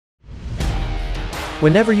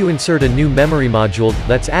Whenever you insert a new memory module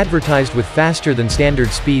that's advertised with faster than standard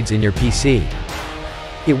speeds in your PC,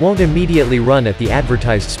 it won't immediately run at the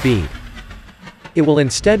advertised speed. It will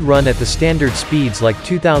instead run at the standard speeds like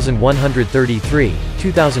 2133,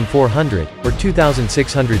 2400, or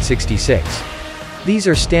 2666. These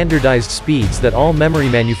are standardized speeds that all memory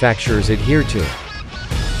manufacturers adhere to.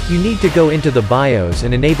 You need to go into the BIOS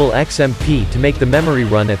and enable XMP to make the memory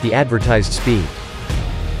run at the advertised speed.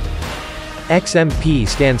 XMP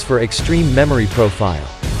stands for Extreme Memory Profile.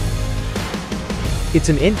 It's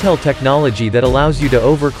an Intel technology that allows you to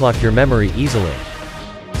overclock your memory easily.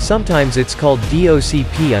 Sometimes it's called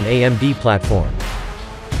DOCP on AMD platform.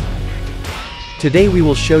 Today we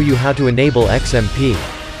will show you how to enable XMP.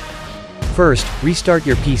 First, restart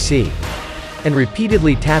your PC. And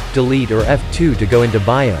repeatedly tap Delete or F2 to go into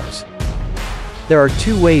BIOS. There are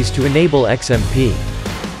two ways to enable XMP.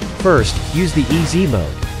 First, use the EZ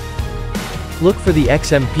mode. Look for the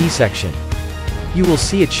XMP section. You will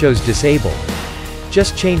see it shows Disable.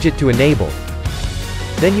 Just change it to Enable.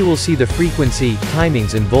 Then you will see the frequency,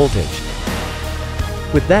 timings and voltage.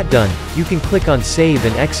 With that done, you can click on Save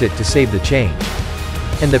and Exit to save the change.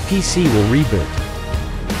 And the PC will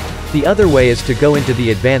reboot. The other way is to go into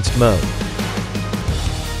the Advanced mode.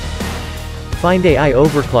 Find AI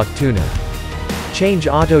Overclock Tuner. Change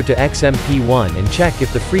Auto to XMP1 and check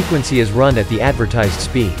if the frequency is run at the advertised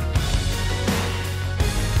speed.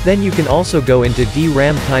 Then you can also go into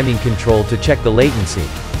DRAM timing control to check the latency.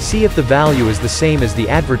 See if the value is the same as the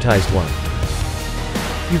advertised one.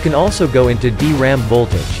 You can also go into DRAM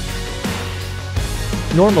voltage.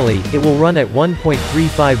 Normally, it will run at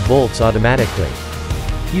 1.35 volts automatically.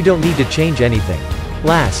 You don't need to change anything.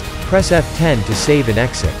 Last, press F10 to save and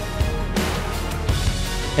exit.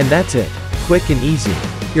 And that's it. Quick and easy.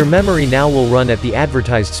 Your memory now will run at the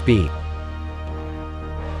advertised speed.